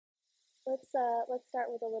Let's start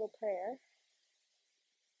with a little prayer.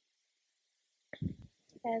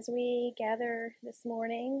 As we gather this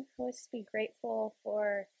morning, let's be grateful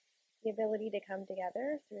for the ability to come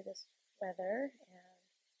together through this weather and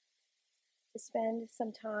to spend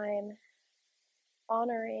some time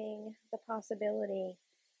honoring the possibility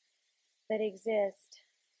that exists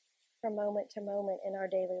from moment to moment in our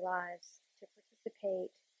daily lives to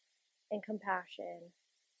participate in compassion,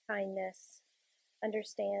 kindness,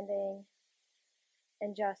 understanding,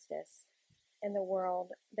 and justice in the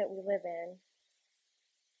world that we live in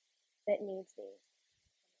that needs these.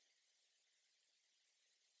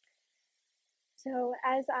 So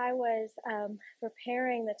as I was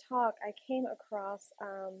preparing the talk, I came across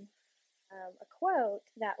a quote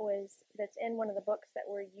that's in one of the books that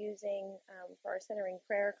we're using for our centering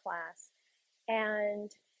prayer class.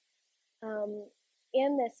 And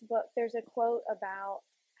in this book, there's a quote about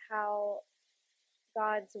how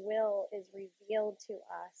God's will is revealed to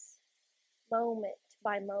us moment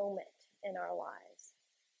by moment in our lives.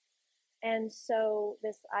 And so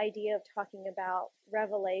this idea of talking about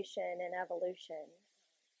revelation and evolution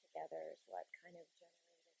together is what kind of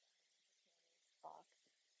generated this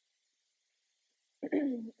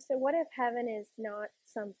morning's talk. So what if heaven is not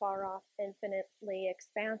some far off, infinitely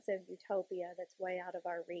expansive utopia that's way out of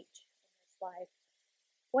our reach in this life?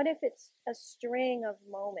 What if it's a string of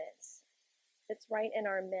moments that's right in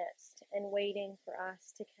our midst and waiting for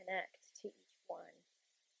us to connect to each one?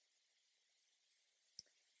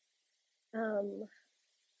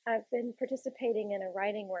 I've been participating in a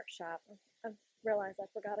writing workshop. I've realized I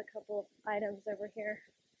forgot a couple of items over here.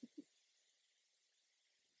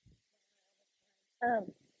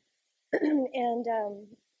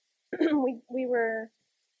 We were,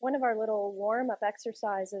 one of our little warm-up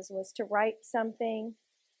exercises was to write something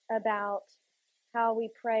about how we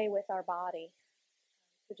pray with our body.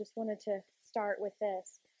 So just wanted to start with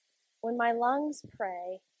this. When my lungs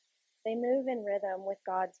pray, they move in rhythm with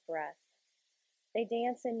God's breath. They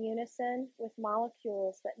dance in unison with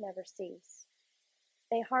molecules that never cease.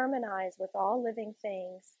 They harmonize with all living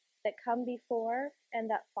things that come before and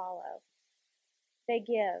that follow. They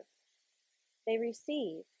give. They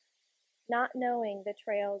receive, not knowing the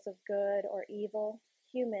trails of good or evil,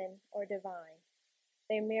 human or divine.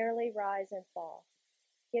 They merely rise and fall,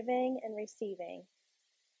 giving and receiving,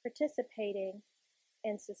 participating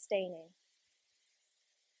and sustaining.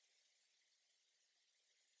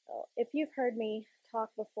 If you've heard me talk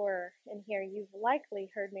before in here, you've likely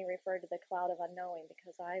heard me refer to the cloud of unknowing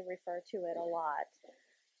because I refer to it a lot.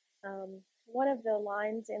 One of the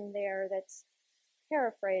lines in there that's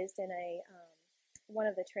paraphrased in one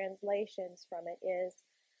of the translations from it is,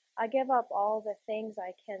 I give up all the things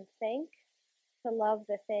I can think to love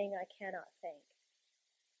the thing I cannot think.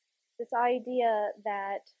 This idea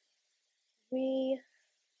that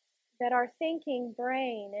our thinking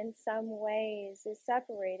brain in some ways is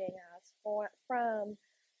separating us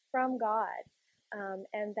from God.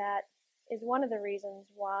 And that is one of the reasons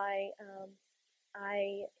why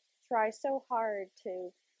I try so hard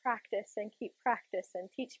to practice and keep practice and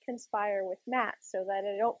teach Conspire with Matt so that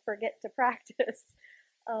I don't forget to practice.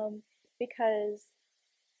 Because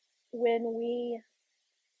when we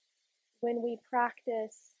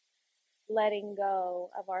practice letting go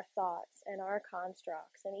of our thoughts and our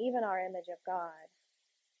constructs and even our image of God,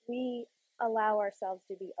 we allow ourselves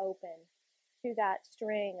to be open to that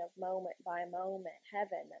string of moment by moment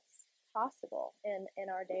heaven that's possible in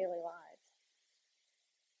our daily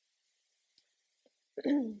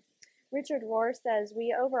lives. Richard Rohr says,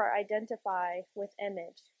 we over-identify with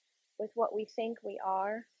image, with what we think we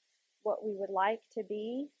are, what we would like to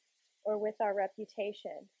be, or with our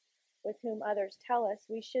reputation, with whom others tell us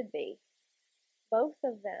we should be. Both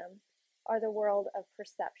of them are the world of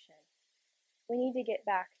perception. We need to get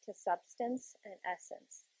back to substance and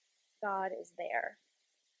essence. God is there.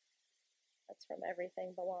 That's from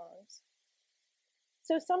Everything Belongs.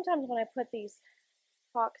 So sometimes when I put these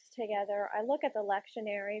talks together, I look at the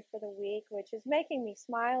lectionary for the week, which is making me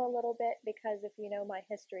smile a little bit because if you know my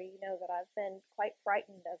history, you know that I've been quite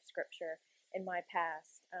frightened of scripture in my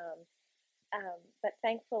past. But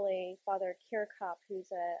thankfully, Father Kirchhoff,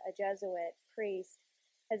 who's a Jesuit priest,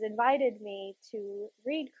 has invited me to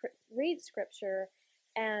read scripture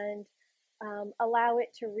and allow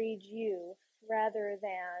it to read you rather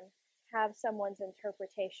than have someone's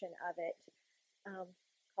interpretation of it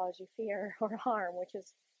cause you fear or harm, which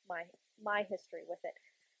is my history with it.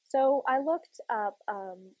 So I looked up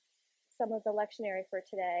some of the lectionary for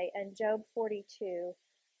today, and Job 42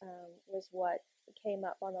 was what came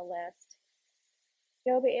up on the list.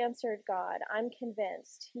 Job answered God, I'm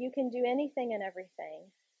convinced you can do anything and everything.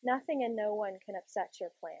 Nothing and no one can upset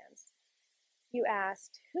your plans. You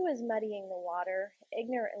asked, who is muddying the water,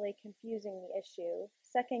 ignorantly confusing the issue,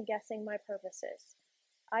 second guessing my purposes?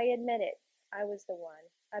 I admit it, I was the one.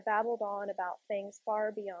 I babbled on about things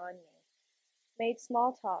far beyond me, made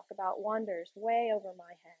small talk about wonders way over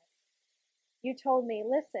my head. You told me,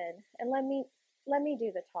 listen, and let me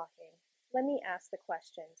do the talking. Let me ask the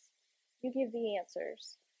questions. You give the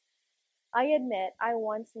answers. I admit I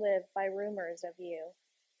once lived by rumors of you.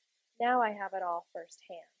 Now I have it all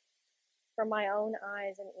firsthand, from my own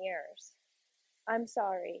eyes and ears. I'm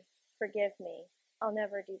sorry. Forgive me. I'll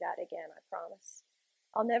never do that again, I promise.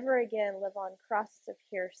 I'll never again live on crusts of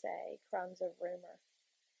hearsay, crumbs of rumor.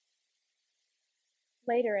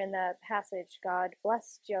 Later in the passage, God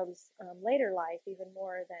blessed Job's later life even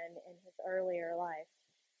more than in his earlier life.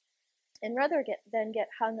 And rather than get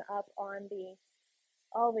hung up on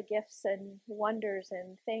all the gifts and wonders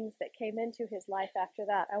and things that came into his life after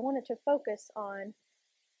that, I wanted to focus on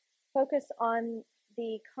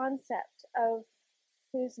the concept of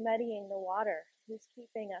who's muddying the water, who's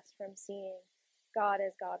keeping us from seeing God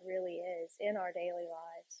as God really is in our daily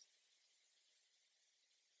lives.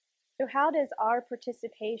 So how does our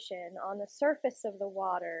participation on the surface of the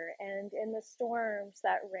water and in the storms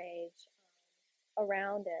that rage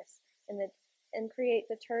around us and create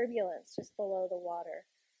the turbulence just below the water?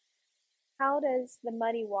 How does the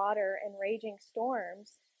muddy water and raging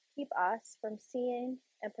storms keep us from seeing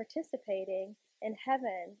and participating in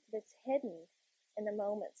heaven that's hidden in the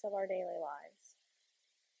moments of our daily lives?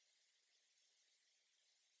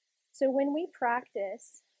 So when we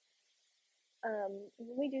practice,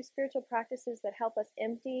 when we do spiritual practices that help us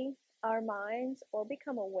empty our minds or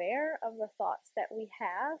become aware of the thoughts that we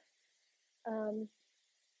have,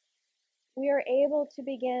 we are able to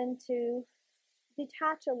begin to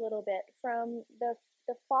detach a little bit from the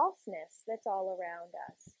falseness that's all around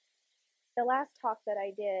us. The last talk that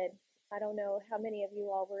I did, I don't know how many of you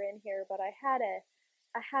all were in here, but I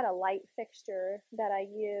had a light fixture that I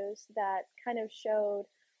used that kind of showed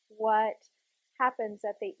what happens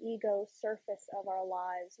at the ego surface of our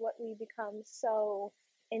lives, what we become so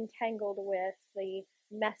entangled with, the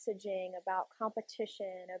messaging about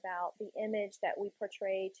competition, about the image that we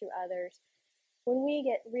portray to others. When we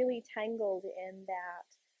get really tangled in that,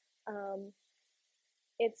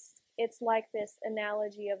 it's like this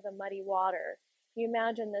analogy of the muddy water. You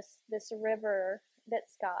imagine this river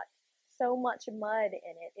that's got so much mud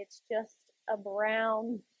in it. It's just a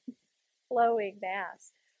brown flowing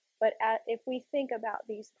mass. But if we think about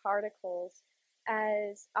these particles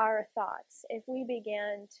as our thoughts, if we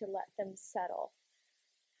begin to let them settle,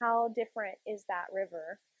 how different is that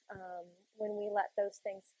river when we let those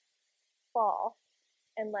things fall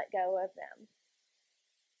and let go of them?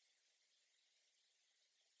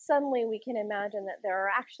 Suddenly we can imagine that there are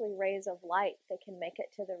actually rays of light that can make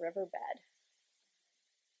it to the riverbed.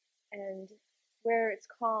 And where it's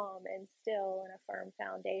calm and still and a firm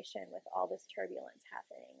foundation with all this turbulence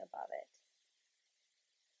happening above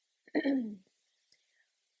it.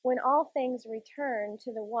 When all things return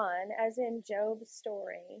to the one, as in Job's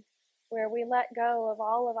story, where we let go of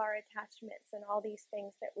all of our attachments and all these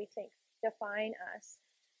things that we think define us,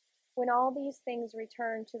 when all these things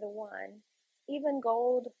return to the one, even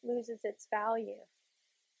gold loses its value.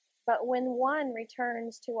 But when one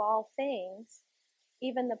returns to all things,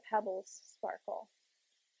 even the pebbles sparkle.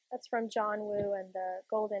 That's from John Woo and the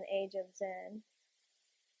Golden Age of Zen.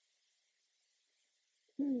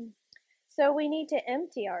 So we need to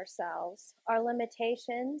empty ourselves, our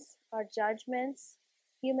limitations, our judgments,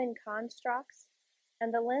 human constructs,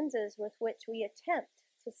 and the lenses with which we attempt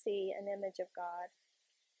to see an image of God.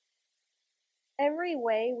 Every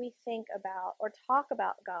way we think about or talk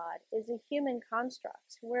about God is a human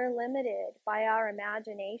construct. We're limited by our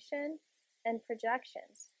imagination and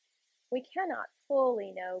projections. We cannot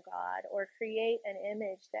fully know God or create an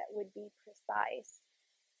image that would be precise.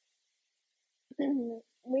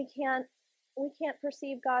 we can't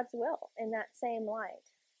perceive God's will in that same light,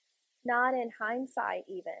 not in hindsight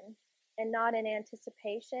even, and not in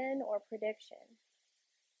anticipation or prediction.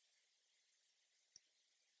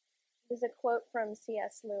 There's a quote from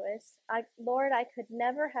C.S. Lewis, Lord, I could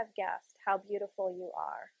never have guessed how beautiful you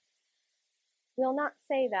are. We'll not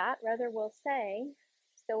say that, rather we'll say,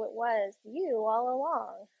 so it was you all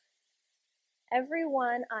along.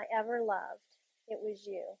 Everyone I ever loved, it was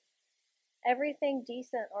you. Everything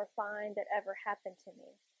decent or fine that ever happened to me.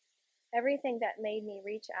 Everything that made me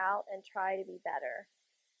reach out and try to be better.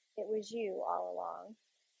 It was you all along.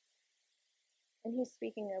 And he's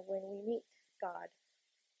speaking of when we meet God.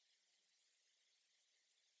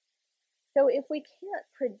 So if we can't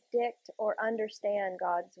predict or understand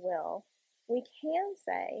God's will, we can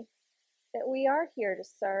say that we are here to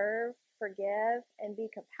serve, forgive, and be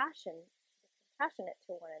compassionate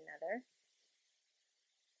to one another.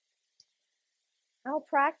 How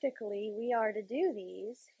practically we are to do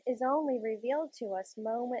these is only revealed to us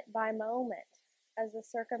moment by moment as the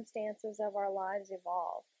circumstances of our lives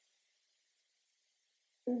evolve.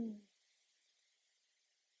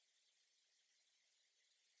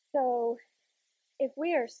 So, if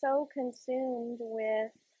we are so consumed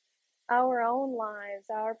with our own lives,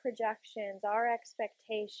 our projections, our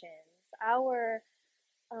expectations, our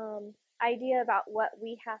idea about what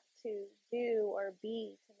we have to do or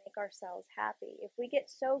be to make ourselves happy, if we get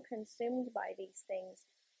so consumed by these things,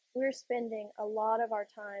 we're spending a lot of our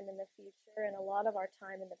time in the future and a lot of our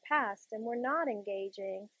time in the past, and we're not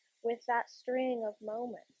engaging with that string of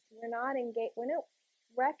moments. We don't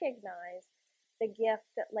recognize the gift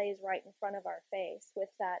that lays right in front of our face with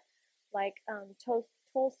that, like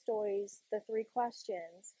Tolstoy's The Three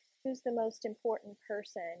Questions. Who's the most important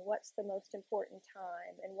person? What's the most important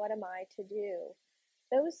time? And what am I to do?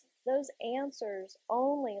 Those answers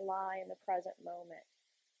only lie in the present moment.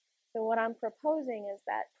 So what I'm proposing is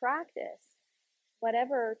that practice,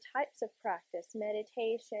 whatever types of practice,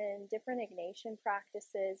 meditation, different Ignatian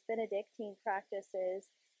practices, Benedictine practices,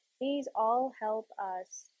 these all help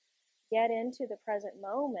us get into the present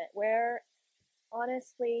moment where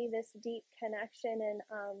honestly this deep connection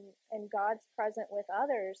and God's present with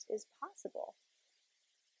others is possible.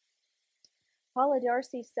 Paula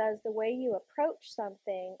Darcy says the way you approach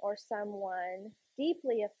something or someone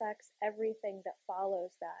deeply affects everything that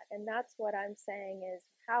follows that. And that's what I'm saying is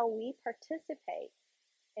how we participate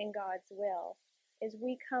in God's will is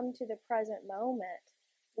we come to the present moment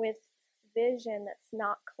with vision that's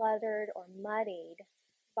not cluttered or muddied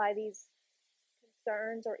by these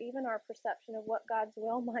concerns or even our perception of what God's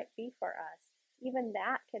will might be for us. Even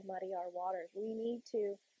that can muddy our waters. We need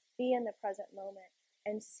to be in the present moment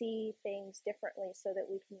and see things differently so that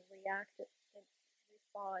we can react and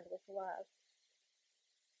respond with love.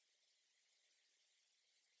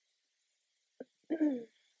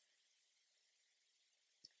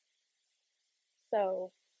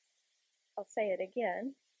 So I'll say it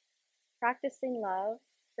again. Practicing love,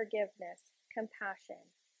 forgiveness, compassion,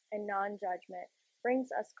 and non-judgment brings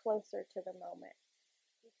us closer to the moment,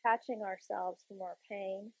 detaching ourselves from our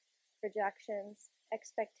pain, projections,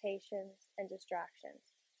 expectations, and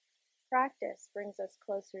distractions. Practice brings us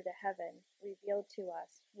closer to heaven, revealed to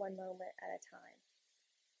us one moment at a time.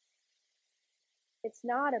 It's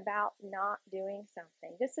not about not doing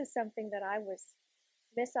something. This is something that I was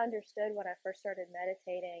misunderstood when I first started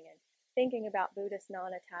meditating and thinking about Buddhist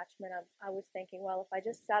non-attachment. I was thinking, well, if I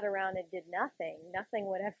just sat around and did nothing, nothing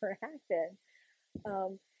would ever happen.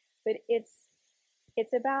 But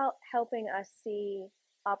it's about helping us see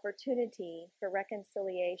opportunity for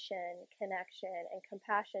reconciliation, connection, and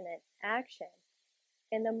compassionate action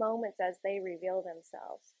in the moments as they reveal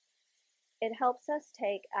themselves. It helps us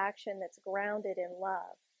take action that's grounded in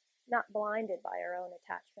love, not blinded by our own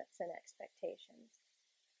attachments and expectations.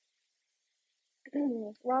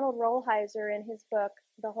 Ronald Rolheiser, in his book,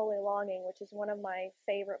 The Holy Longing, which is one of my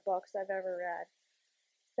favorite books I've ever read,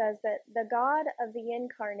 says that the God of the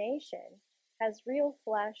Incarnation has real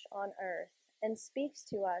flesh on earth and speaks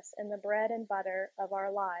to us in the bread and butter of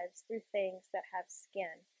our lives through things that have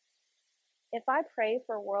skin. If I pray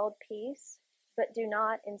for world peace, but do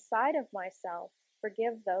not inside of myself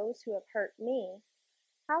forgive those who have hurt me,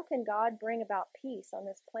 how can God bring about peace on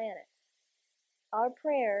this planet? Our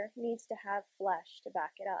prayer needs to have flesh to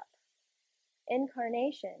back it up.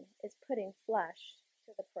 Incarnation is putting flesh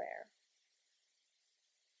to the prayer.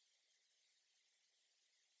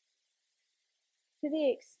 To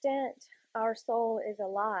the extent our soul is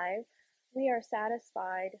alive, we are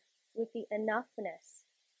satisfied with the enoughness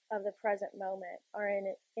of the present moment, are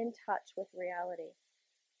in touch with reality.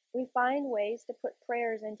 We find ways to put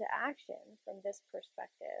prayers into action from this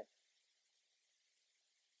perspective.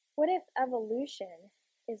 What if evolution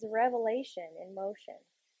is revelation in motion?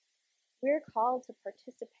 We're called to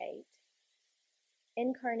participate.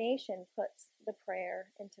 Incarnation puts the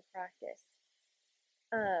prayer into practice.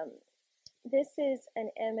 This is an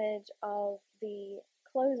image of the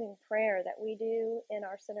closing prayer that we do in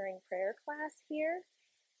our centering prayer class here.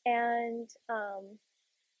 And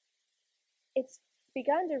it's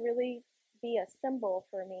begun to really be a symbol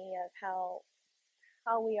for me of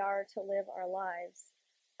how we are to live our lives.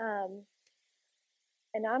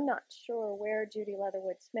 And I'm not sure where Judy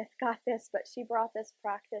Leatherwood Smith got this, but she brought this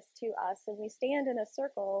practice to us. And we stand in a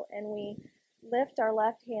circle and we lift our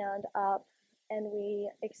left hand up and we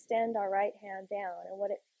extend our right hand down. And what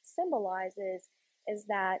it symbolizes is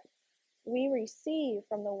that we receive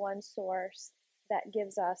from the one source that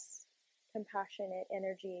gives us compassionate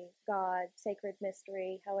energy, God, sacred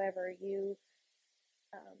mystery, however you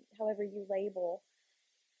label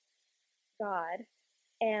God,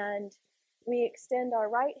 and we extend our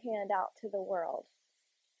right hand out to the world.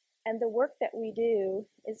 And the work that we do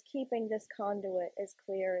is keeping this conduit as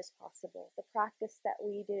clear as possible. The practice that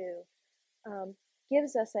we do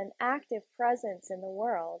gives us an active presence in the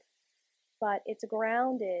world, but it's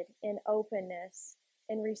grounded in openness,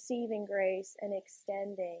 in receiving grace and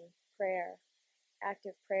extending prayer,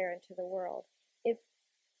 active prayer into the world.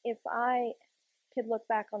 If I could look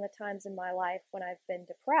back on the times in my life when I've been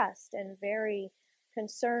depressed and very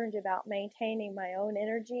concerned about maintaining my own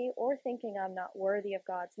energy or thinking I'm not worthy of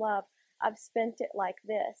God's love, I've spent it like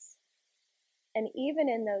this. And even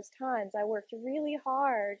in those times, I worked really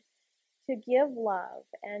hard to give love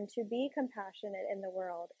and to be compassionate in the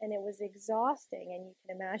world. And it was exhausting, and you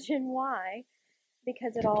can imagine why,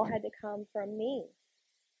 because it all had to come from me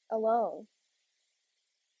alone.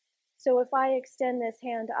 So if I extend this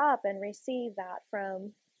hand up and receive that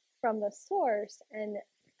from the source and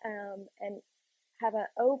have an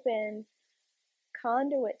open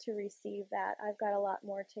conduit to receive that, I've got a lot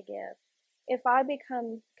more to give. If I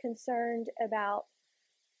become concerned about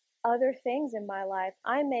other things in my life,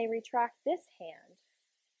 I may retract this hand,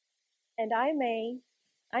 and I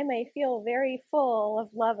may feel very full of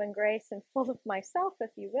love and grace and full of myself,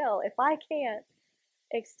 if you will, if I can't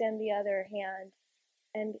extend the other hand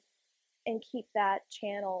and keep that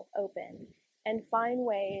channel open and find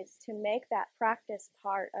ways to make that practice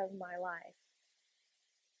part of my life.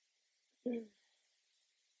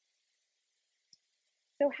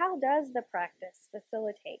 So how does the practice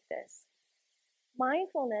facilitate this?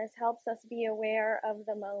 Mindfulness helps us be aware of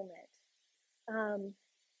the moment.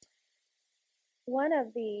 One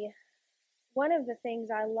of the things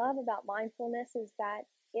I love about mindfulness is that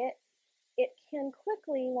it can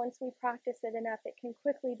quickly, once we practice it enough, it can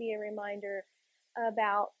quickly be a reminder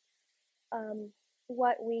about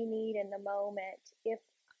what we need in the moment. If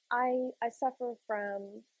I suffer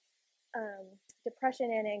from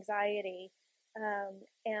depression and anxiety,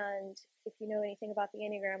 and if you know anything about the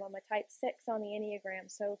Enneagram, I'm a type 6 on the Enneagram,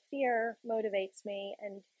 so fear motivates me,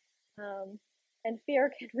 and fear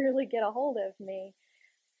can really get a hold of me.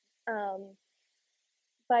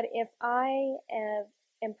 But if I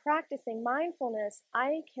am practicing mindfulness,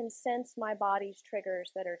 I can sense my body's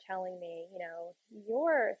triggers that are telling me,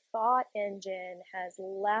 your thought engine has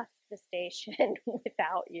left the station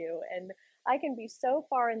without you. And I can be so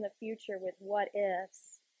far in the future with what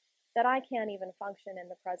ifs that I can't even function in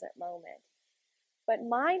the present moment. But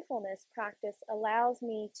mindfulness practice allows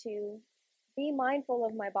me to be mindful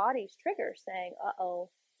of my body's triggers, saying, uh-oh,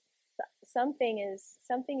 something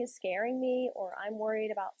is scaring me, or I'm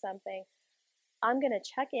worried about something. I'm going to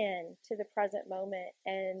check in to the present moment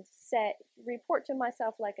and report to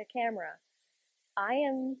myself like a camera. I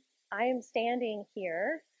am standing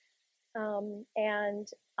here, and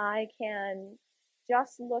I can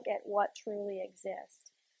just look at what truly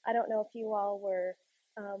exists. I don't know if you all were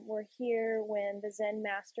here when the Zen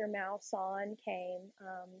master Mao San came.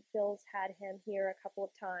 Bill's had him here a couple of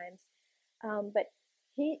times, but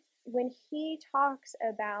when he talks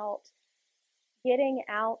about getting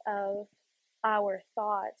out of our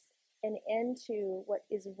thoughts and into what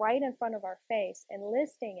is right in front of our face and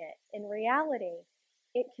listing it in reality,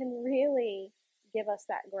 it can really give us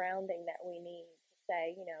that grounding that we need to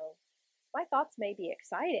say, my thoughts may be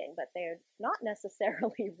exciting, but they're not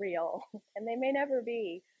necessarily real, and they may never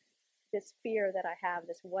be. This fear that I have,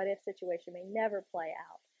 this what if situation, may never play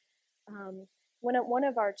out. When one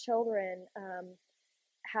of our children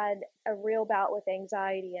had a real bout with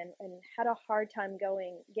anxiety and had a hard time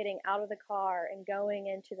getting out of the car and going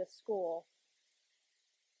into the school,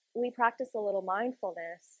 we practiced a little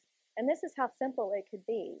mindfulness. And this is how simple it could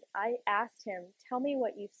be. I asked him, tell me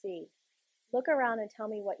what you see. Look around and tell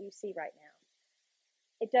me what you see right now.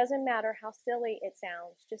 It doesn't matter how silly it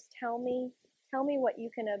sounds. Just tell me what you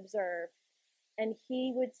can observe. And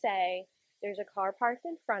he would say, there's a car parked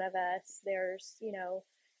in front of us. There's,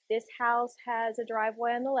 this house has a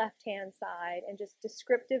driveway on the left-hand side, and just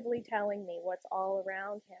descriptively telling me what's all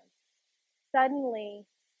around him. Suddenly,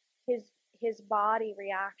 his body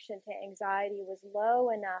reaction to anxiety was low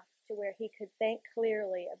enough to where he could think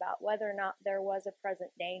clearly about whether or not there was a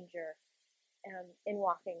present danger in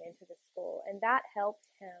walking into the school. And that helped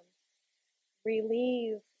him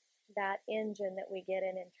relieve that engine that we get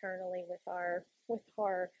in internally with our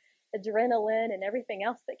adrenaline and everything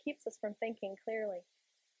else that keeps us from thinking clearly.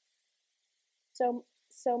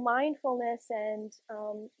 So mindfulness and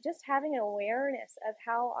just having an awareness of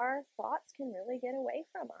how our thoughts can really get away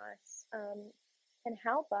from us can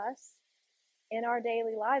help us in our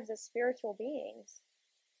daily lives as spiritual beings.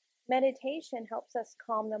 Meditation helps us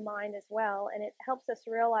calm the mind as well, and it helps us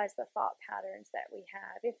realize the thought patterns that we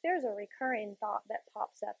have. If there's a recurring thought that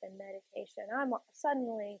pops up in meditation, I'm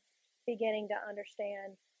suddenly beginning to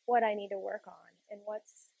understand what I need to work on and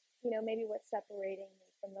maybe what's separating me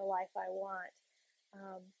from the life I want.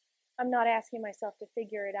 I'm not asking myself to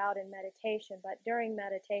figure it out in meditation, but during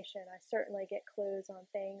meditation, I certainly get clues on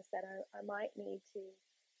things that I might need to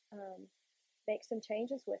make some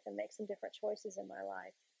changes with and make some different choices in my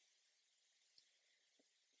life.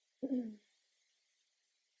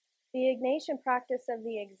 The Ignatian practice of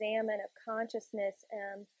the examen of consciousness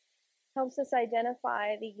helps us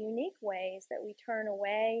identify the unique ways that we turn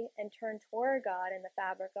away and turn toward God in the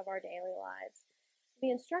fabric of our daily lives.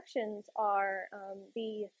 The instructions are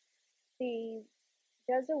the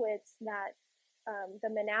Jesuits that the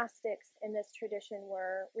monastics in this tradition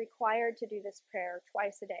were required to do this prayer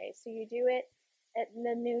twice a day. So you do it at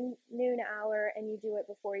the noon hour, and you do it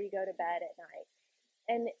before you go to bed at night.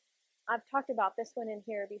 And I've talked about this one in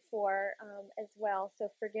here before as well,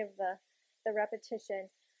 so forgive the repetition.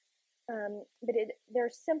 But they're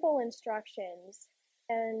simple instructions,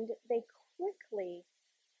 and they quickly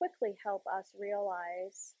help us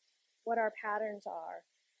realize what our patterns are.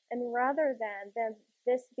 And rather than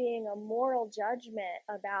this being a moral judgment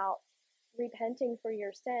about repenting for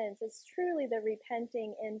your sins, it's truly the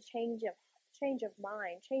repenting and change of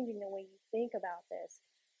mind, changing the way you think about this,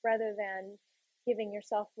 rather than giving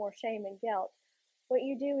yourself more shame and guilt. What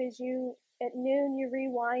you do is at noon, you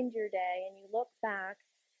rewind your day and you look back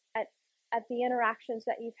at the interactions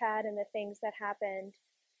that you've had and the things that happened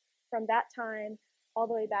from that time all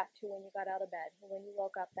the way back to when you got out of bed, when you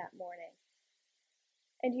woke up that morning.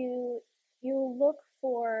 And you look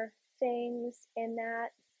for things in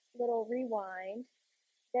that little rewind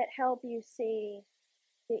that help you see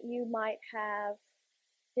that you might have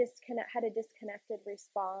had a disconnected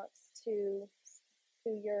response to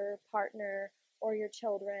your partner or your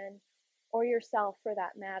children or yourself, for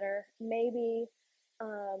that matter. Maybe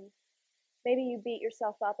you beat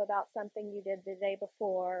yourself up about something you did the day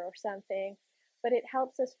before or something, but it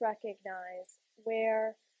helps us recognize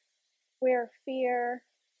where fear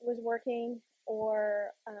was working,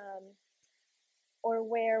 or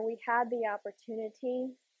where we had the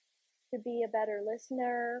opportunity to be a better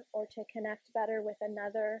listener, or to connect better with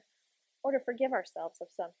another, or to forgive ourselves of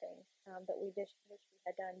something that we wish we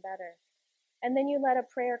had done better. And then you let a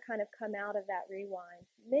prayer kind of come out of that rewind.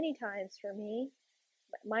 Many times for me,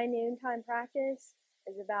 my noontime practice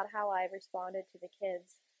is about how I responded to the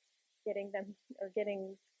kids, getting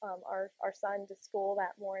our son to school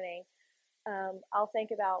that morning. I'll think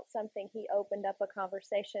about something he opened up a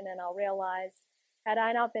conversation, and I'll realize, had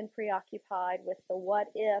I not been preoccupied with the what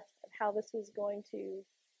if of how this was going to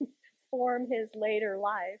form his later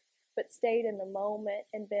life, but stayed in the moment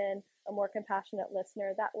and been a more compassionate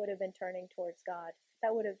listener, that would have been turning towards God.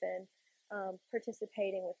 That would have been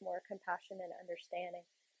participating with more compassion and understanding.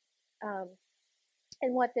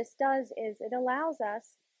 And what this does is it allows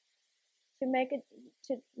us to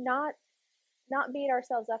not beat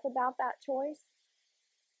ourselves up about that choice,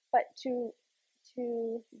 but to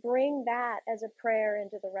bring that as a prayer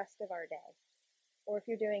into the rest of our day. Or if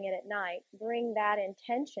you're doing it at night, bring that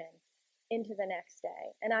intention into the next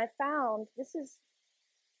day. And I found this is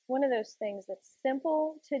one of those things that's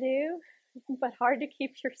simple to do, but hard to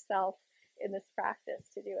keep yourself in this practice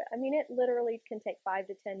to do it. I mean, it literally can take 5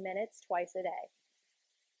 to 10 minutes twice a day.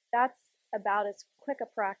 That's about as quick a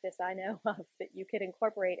practice I know of that you could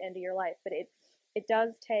incorporate into your life, but it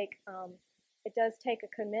does take a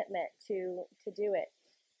commitment to do it.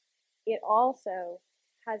 It also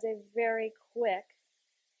has a very quick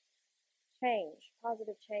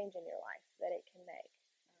positive change in your life that it can make.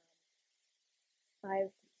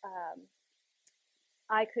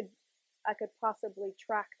 I could possibly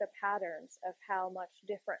track the patterns of how much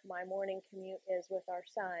different my morning commute is with our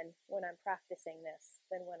son when I'm practicing this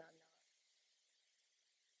than when I'm not.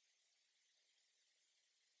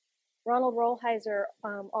 Ronald Rolheiser,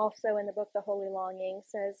 also in the book The Holy Longing,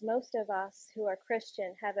 says most of us who are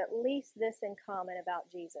Christian have at least this in common about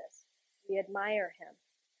Jesus: we admire him.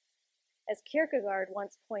 As Kierkegaard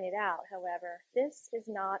once pointed out, however, this is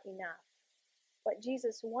not enough. What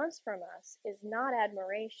Jesus wants from us is not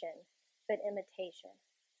admiration, but imitation.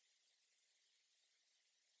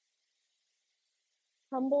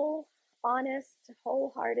 Humble, honest,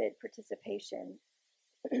 wholehearted participation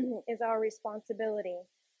is our responsibility,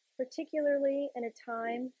 particularly in a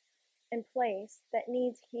time and place that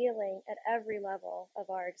needs healing at every level of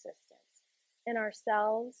our existence, in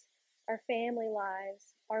ourselves, our family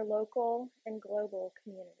lives, our local and global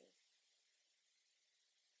community.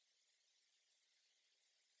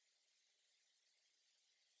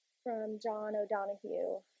 From John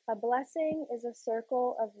O'Donohue, a blessing is a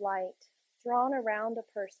circle of light drawn around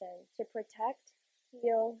a person to protect,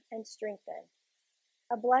 heal, and strengthen.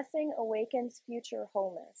 A blessing awakens future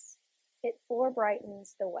wholeness. It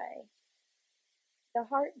forebrightens the way. The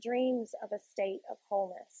heart dreams of a state of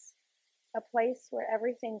wholeness, a place where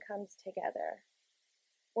everything comes together,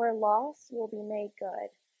 where loss will be made good,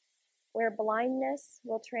 where blindness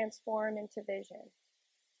will transform into vision,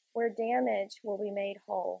 where damage will be made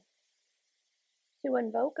whole. To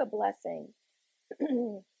invoke a blessing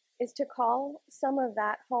is to call some of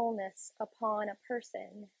that wholeness upon a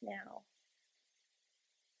person now.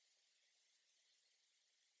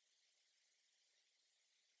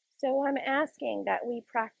 So I'm asking that we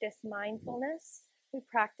practice mindfulness, we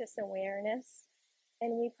practice awareness,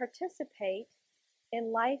 and we participate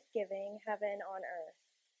in life-giving heaven on earth.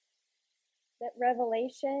 That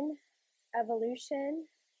revelation, evolution,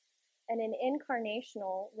 and an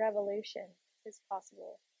incarnational revolution is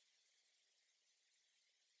possible.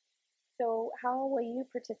 So how will you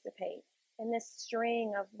participate in this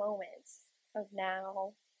string of moments of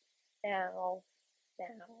now, now,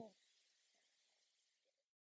 now?